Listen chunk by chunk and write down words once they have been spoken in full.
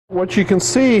What you can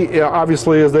see,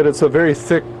 obviously, is that it's a very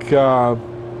thick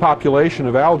population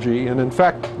of algae, and in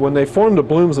fact, when they form the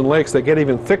blooms and lakes, they get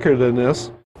even thicker than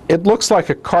this. It looks like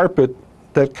a carpet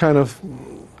that kind of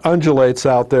undulates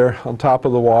out there on top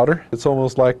of the water. It's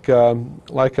almost like an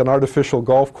artificial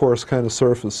golf course kind of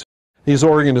surface. These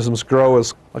organisms grow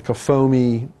as like a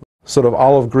foamy, sort of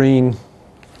olive green,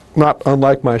 not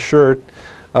unlike my shirt,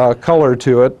 color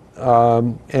to it,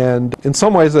 and in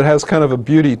some ways it has kind of a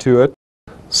beauty to it.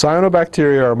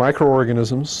 Cyanobacteria are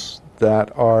microorganisms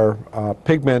that are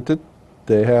pigmented.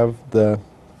 They have the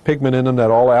pigment in them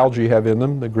that all algae have in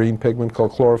them, the green pigment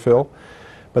called chlorophyll.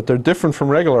 But they're different from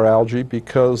regular algae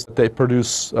because they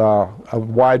produce a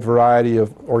wide variety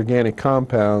of organic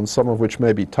compounds, some of which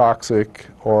may be toxic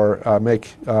or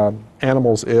make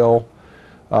animals ill,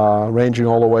 ranging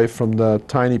all the way from the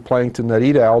tiny plankton that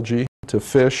eat algae to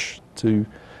fish, to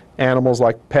animals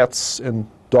like pets and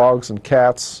dogs and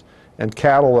cats and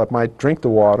cattle that might drink the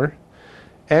water,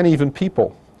 and even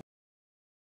people.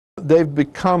 They've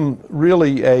become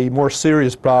really a more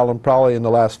serious problem probably in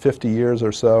the last 50 years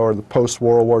or so, or the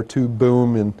post-World War II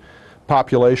boom in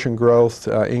population growth,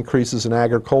 increases in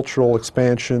agricultural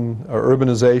expansion,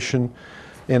 urbanization,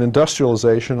 and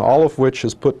industrialization, all of which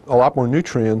has put a lot more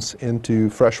nutrients into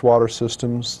freshwater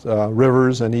systems,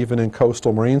 rivers, and even in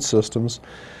coastal marine systems.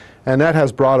 And that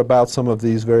has brought about some of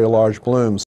these very large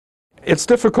blooms. It's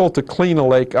difficult to clean a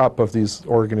lake up of these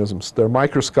organisms. They're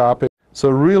microscopic.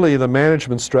 So really the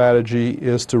management strategy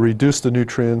is to reduce the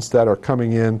nutrients that are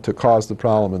coming in to cause the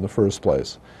problem in the first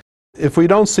place. If we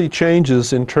don't see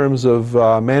changes in terms of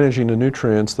managing the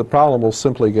nutrients, the problem will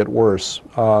simply get worse.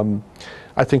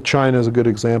 I think China is a good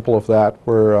example of that,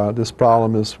 where this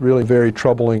problem is really very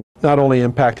troubling, not only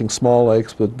impacting small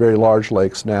lakes, but very large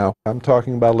lakes now. I'm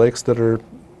talking about lakes that are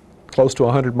close to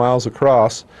 100 miles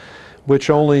across,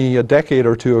 which only a decade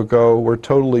or two ago were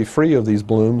totally free of these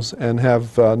blooms and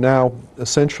have now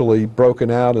essentially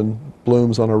broken out in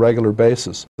blooms on a regular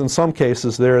basis. In some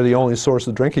cases, they're the only source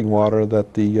of drinking water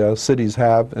that the cities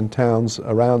have and towns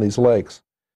around these lakes.